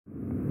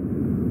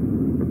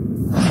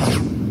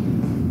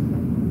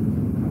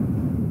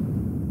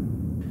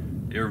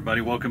Hey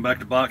everybody, welcome back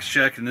to Box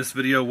Check. In this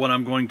video, what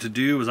I'm going to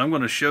do is I'm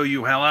going to show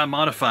you how I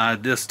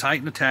modified this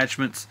Titan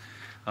Attachments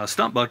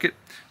stump bucket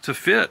to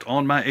fit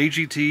on my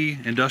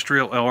AGT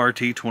Industrial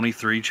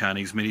LRT23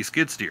 Chinese mini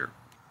skid steer.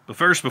 But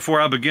first, before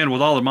I begin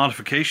with all the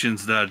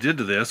modifications that I did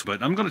to this,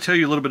 I'm going to tell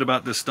you a little bit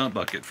about this stump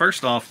bucket.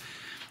 First off,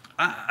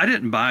 I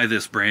didn't buy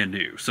this brand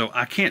new, so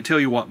I can't tell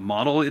you what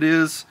model it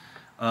is.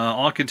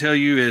 All I can tell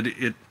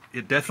you,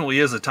 it definitely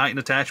is a Titan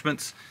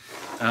Attachments.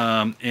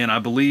 And I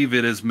believe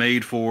it is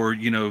made for,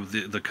 you know,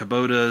 the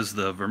Kubotas,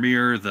 the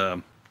Vermeer,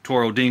 the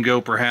Toro Dingo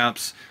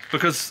perhaps,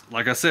 because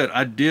like I said,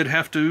 I did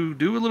have to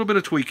do a little bit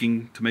of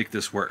tweaking to make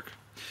this work.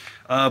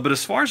 But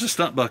as far as the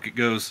stump bucket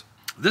goes,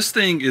 this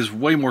thing is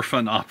way more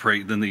fun to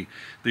operate than the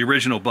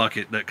original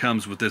bucket that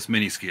comes with this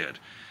mini skid.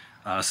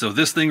 So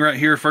this thing right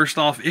here, first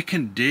off, it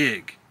can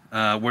dig,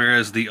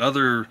 whereas the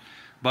other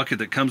bucket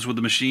that comes with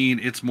the machine,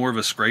 it's more of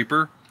a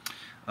scraper.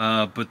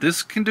 But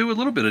this can do a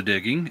little bit of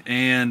digging,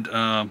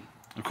 and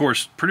of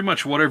course, pretty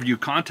much whatever you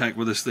contact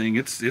with this thing,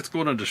 it's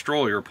going to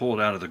destroy or pull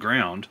it out of the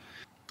ground.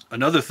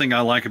 Another thing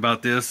I like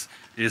about this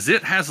is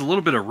it has a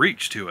little bit of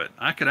reach to it.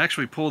 I could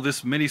actually pull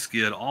this mini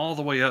skid all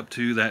the way up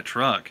to that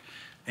truck,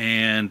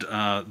 and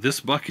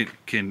this bucket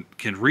can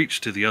reach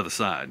to the other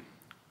side.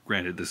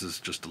 Granted, this is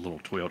just a little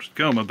Toyota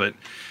Tacoma, but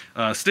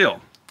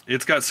still,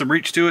 it's got some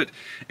reach to it.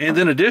 And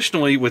then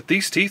additionally, with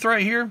these teeth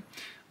right here,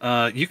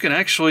 you can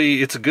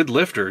actually, it's a good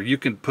lifter. You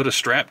can put a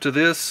strap to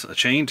this, a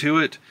chain to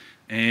it,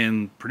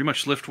 and pretty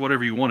much lift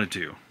whatever you wanted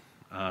to,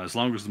 as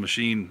long as the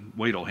machine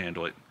weight will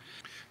handle it.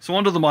 So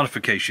on to the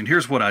modification.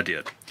 Here's what I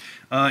did.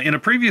 In a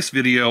previous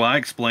video, I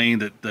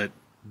explained that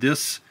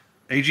this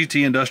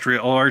AGT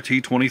Industrial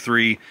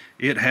LRT23,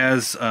 it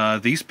has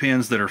these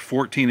pins that are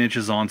 14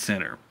 inches on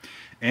center.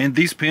 And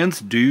these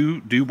pins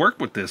do work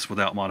with this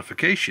without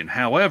modification.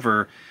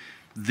 However,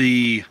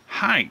 the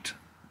height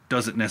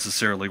doesn't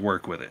necessarily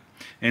work with it.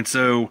 And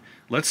so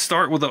let's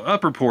start with the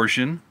upper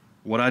portion,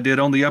 what I did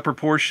on the upper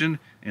portion,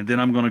 and then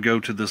I'm going to go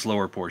to this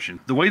lower portion.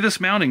 The way this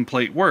mounting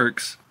plate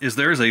works is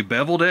there's a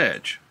beveled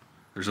edge.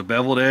 There's a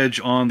beveled edge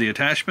on the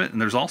attachment, and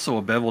there's also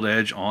a beveled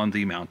edge on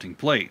the mounting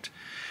plate.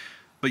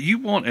 But you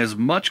want as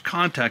much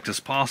contact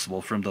as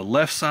possible from the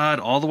left side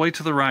all the way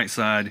to the right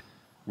side,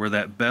 where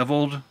that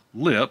beveled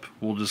lip,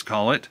 we'll just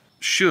call it,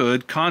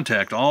 should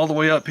contact all the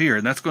way up here.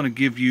 And that's going to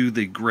give you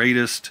the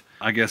greatest,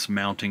 I guess,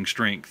 mounting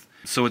strength,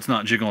 so it's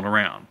not jiggling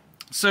around.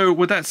 So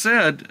with that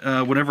said,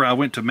 whenever I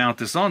went to mount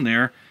this on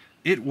there,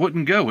 it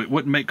wouldn't go. It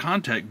wouldn't make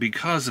contact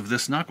because of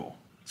this knuckle.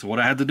 So what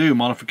I had to do,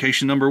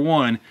 modification number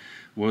one,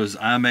 was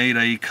I made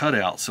a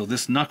cutout so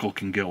this knuckle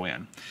can go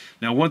in.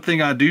 Now, one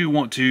thing I do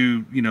want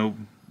to, you know,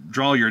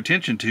 draw your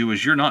attention to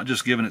is you're not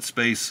just giving it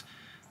space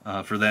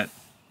for that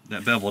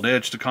beveled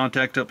edge to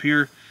contact up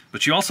here,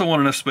 but you also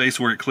want enough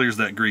space where it clears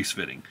that grease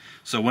fitting.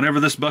 So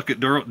whenever this bucket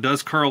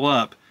does curl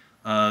up,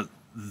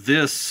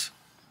 this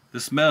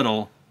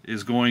metal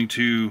is going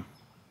to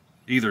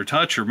either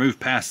touch or move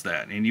past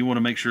that, and you want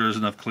to make sure there's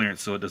enough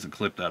clearance so it doesn't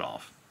clip that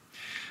off.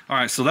 All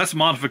right, so that's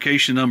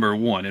modification number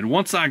one. And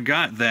once I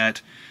got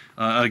that,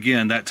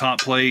 again, that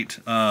top plate,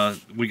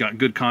 we got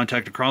good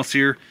contact across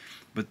here,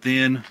 but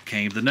then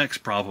came the next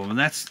problem, and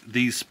that's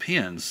these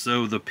pins.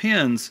 So the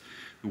pins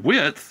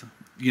width,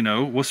 you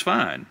know, was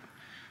fine,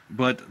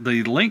 but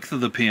the length of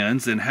the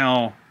pins and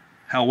how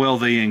well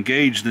they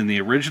engaged in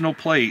the original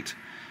plate,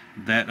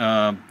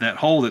 that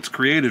hole that's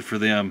created for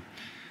them,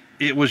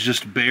 it was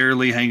just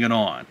barely hanging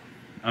on.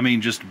 I mean,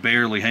 just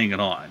barely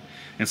hanging on.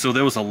 And so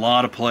there was a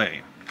lot of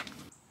play.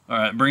 All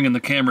right, bringing the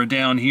camera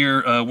down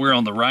here, we're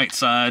on the right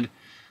side.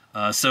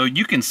 So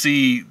you can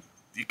see,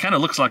 it kind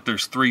of looks like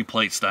there's three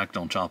plates stacked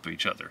on top of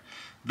each other.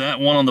 That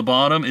one on the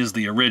bottom is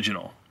the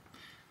original.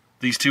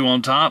 These two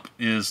on top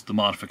is the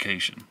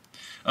modification.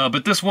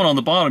 But this one on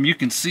the bottom, you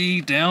can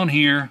see down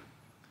here,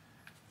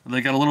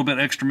 they got a little bit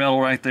extra metal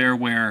right there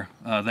where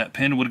that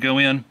pin would go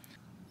in.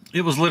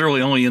 It was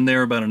literally only in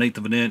there about 1/8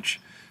 of an inch,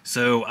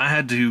 so I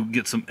had to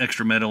get some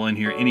extra metal in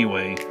here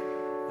anyway,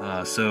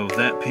 so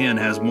that pin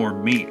has more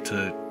meat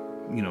to,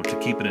 you know, to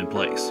keep it in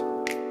place.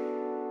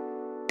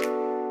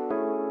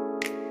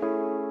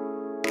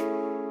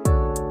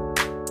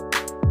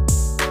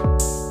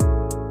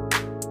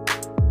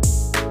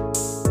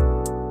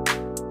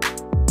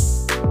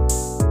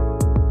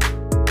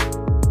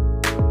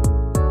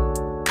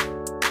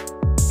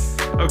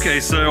 Okay,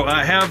 so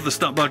I have the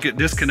stump bucket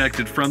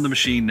disconnected from the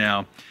machine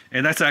now,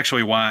 and that's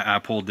actually why I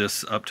pulled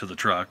this up to the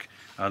truck.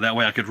 That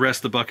way I could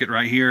rest the bucket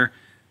right here,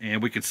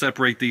 and we could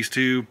separate these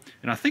two,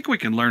 and I think we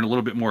can learn a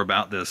little bit more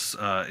about this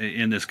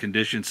in this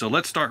condition. So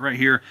let's start right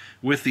here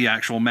with the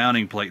actual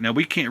mounting plate. Now,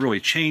 we can't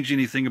really change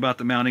anything about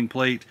the mounting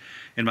plate.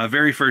 In my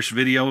very first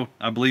video,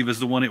 I believe is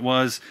the one it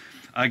was,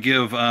 I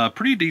give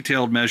pretty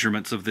detailed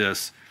measurements of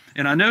this.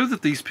 And I know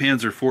that these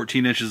pins are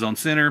 14 inches on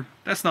center.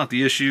 That's not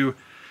the issue.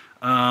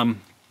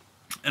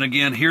 And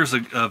again, here's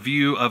a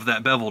view of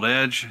that beveled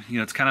edge. You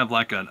know, it's kind of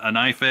like a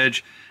knife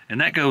edge, and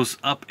that goes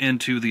up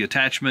into the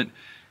attachment.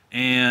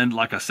 And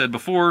like I said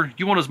before,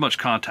 you want as much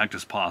contact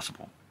as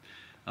possible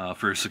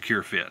for a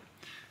secure fit.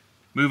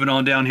 Moving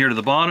on down here to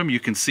the bottom, you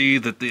can see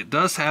that it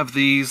does have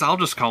these, I'll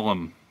just call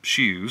them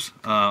shoes.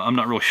 I'm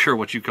not really sure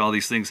what you call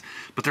these things,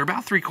 but they're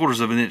about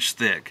 3/4 of an inch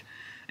thick.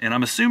 And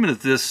I'm assuming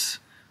that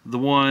the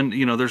one,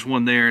 you know, there's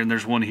one there and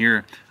there's one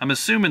here. I'm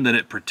assuming that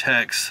it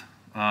protects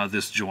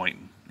this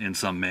joint in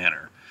some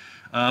manner.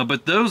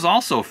 But those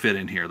also fit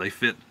in here. They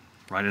fit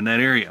right in that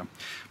area.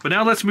 But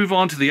now let's move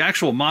on to the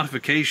actual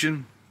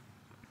modification.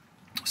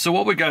 So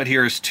what we got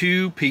here is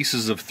 2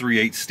 pieces of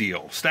 3/8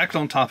 steel stacked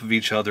on top of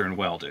each other and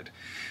welded.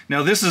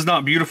 Now this is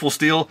not beautiful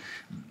steel.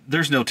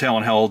 There's no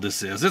telling how old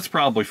this is. It's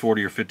probably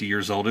 40 or 50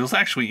 years old. It was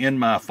actually in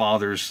my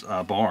father's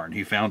barn.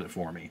 He found it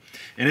for me.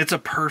 And it's a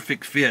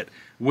perfect fit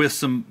with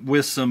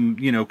some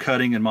you know,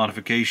 cutting and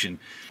modification.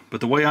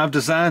 But the way I've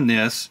designed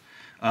this,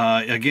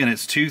 again,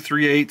 it's 2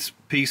 3/8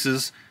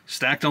 pieces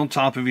stacked on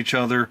top of each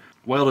other,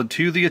 welded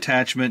to the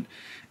attachment,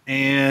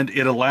 and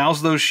it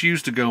allows those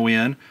shoes to go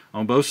in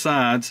on both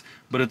sides,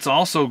 but it's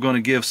also going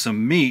to give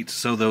some meat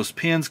so those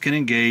pins can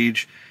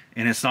engage,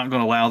 and it's not going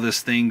to allow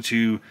this thing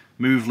to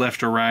move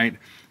left or right.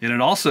 And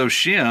it also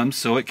shims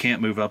so it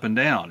can't move up and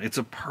down. It's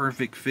a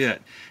perfect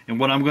fit. And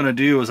what I'm going to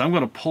do is I'm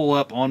going to pull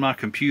up on my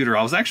computer.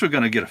 I was actually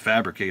going to get a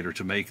fabricator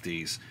to make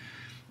these.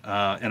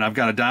 And I've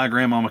got a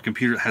diagram on my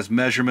computer that has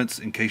measurements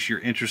in case you're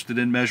interested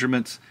in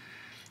measurements.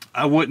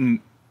 I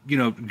wouldn't, you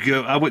know,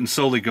 I wouldn't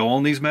solely go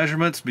on these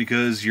measurements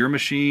because your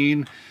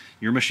machine's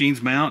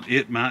mount,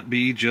 it might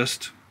be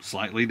just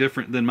slightly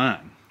different than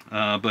mine.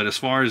 But as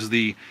far as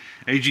the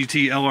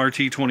AGT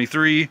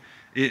LRT23,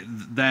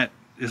 that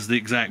is the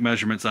exact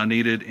measurements I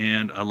needed,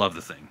 and I love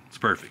the thing. It's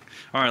perfect.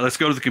 All right, let's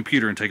go to the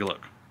computer and take a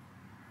look.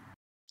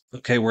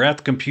 Okay, we're at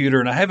the computer,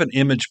 and I have an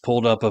image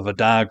pulled up of a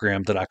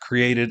diagram that I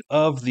created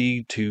of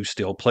the 2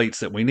 steel plates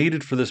that we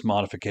needed for this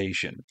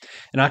modification.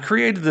 And I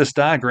created this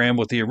diagram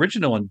with the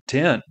original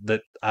intent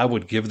that I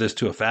would give this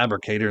to a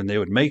fabricator and they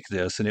would make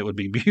this and it would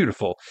be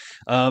beautiful.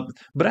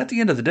 But at the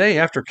end of the day,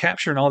 after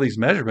capturing all these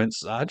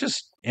measurements, I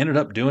just ended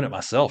up doing it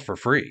myself for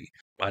free.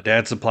 My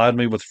dad supplied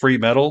me with free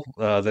metal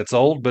that's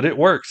old, but it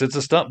works. It's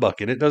a stump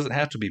bucket. It doesn't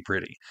have to be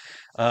pretty.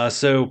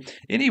 So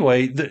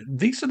anyway,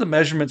 these are the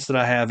measurements that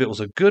I have. It was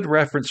a good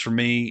reference for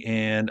me,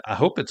 and I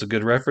hope it's a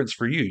good reference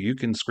for you. You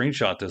can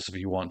screenshot this if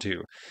you want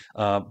to.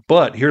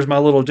 But here's my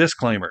little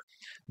disclaimer.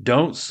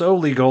 Don't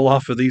solely go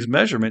off of these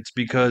measurements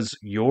because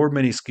your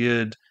mini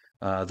skid,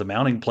 the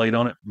mounting plate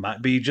on it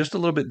might be just a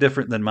little bit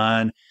different than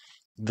mine.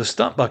 The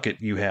stump bucket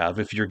you have,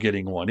 if you're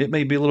getting one, it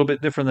may be a little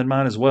bit different than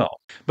mine as well.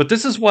 But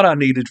this is what I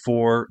needed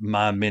for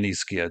my mini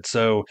skid.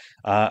 So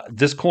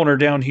this corner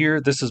down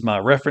here, this is my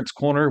reference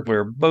corner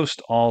where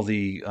most all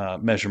the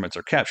measurements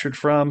are captured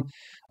from.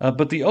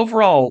 But the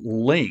overall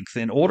length,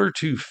 in order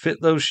to fit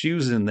those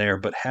shoes in there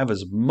but have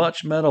as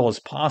much metal as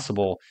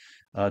possible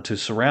to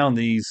surround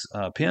these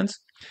pins,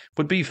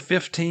 would be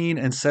 15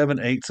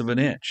 7/8 of an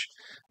inch.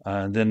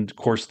 Then, of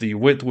course, the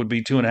width would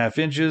be 2.5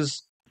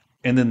 inches.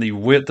 And then the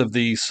width of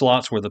the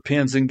slots where the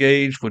pins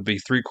engage would be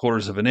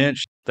 3/4 of an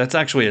inch. That's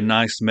actually a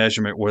nice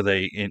measurement where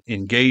they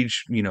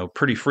engage, you know,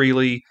 pretty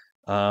freely,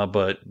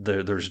 but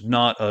there's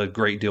not a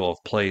great deal of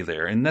play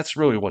there. And that's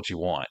really what you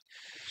want.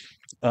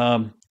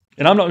 And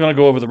I'm not going to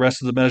go over the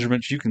rest of the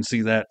measurements. You can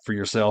see that for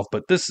yourself,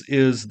 but this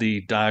is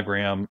the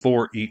diagram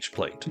for each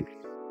plate.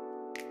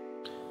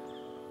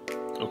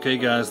 Okay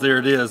guys, there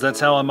it is. That's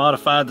how I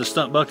modified the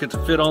stump bucket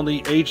to fit on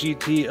the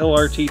AGT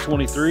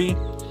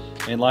LRT23.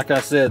 And like I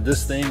said,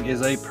 this thing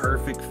is a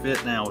perfect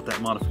fit now with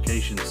that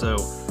modification. So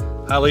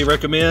highly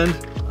recommend.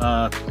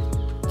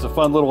 It's a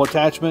fun little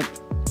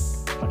attachment.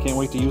 I can't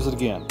wait to use it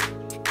again.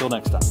 Till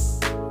next time.